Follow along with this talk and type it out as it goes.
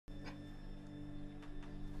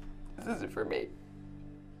This isn't for me.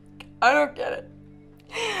 I don't get it.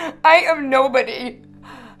 I am nobody.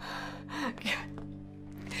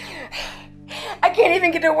 I can't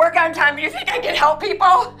even get to work on time. Do you think I can help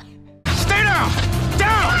people? Stay down!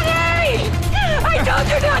 Down! Hey! I told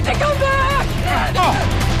you not to come back! Oh.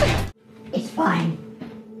 It's fine.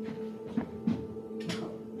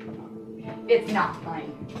 It's not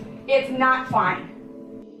fine. It's not fine.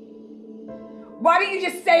 Why don't you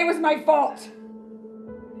just say it was my fault?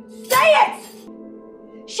 Say it!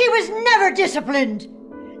 She was never disciplined.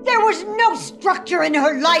 There was no structure in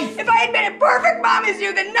her life. If I had been a perfect mom as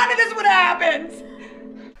you, then none of this would have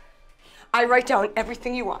happened. I write down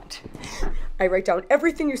everything you want. I write down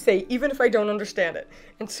everything you say, even if I don't understand it.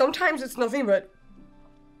 And sometimes it's nothing but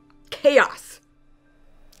chaos.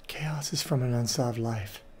 Chaos is from an unsolved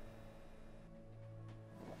life.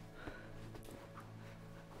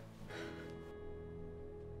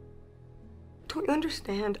 Don't you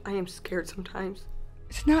understand? I am scared sometimes.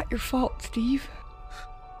 It's not your fault, Steve.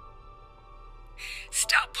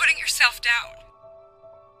 Stop putting yourself down.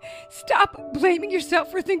 Stop blaming yourself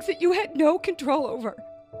for things that you had no control over.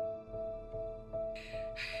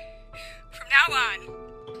 From now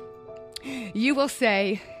on, you will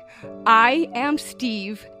say, I am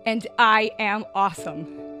Steve and I am awesome.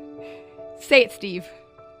 Say it, Steve.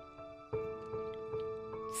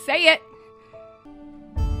 Say it.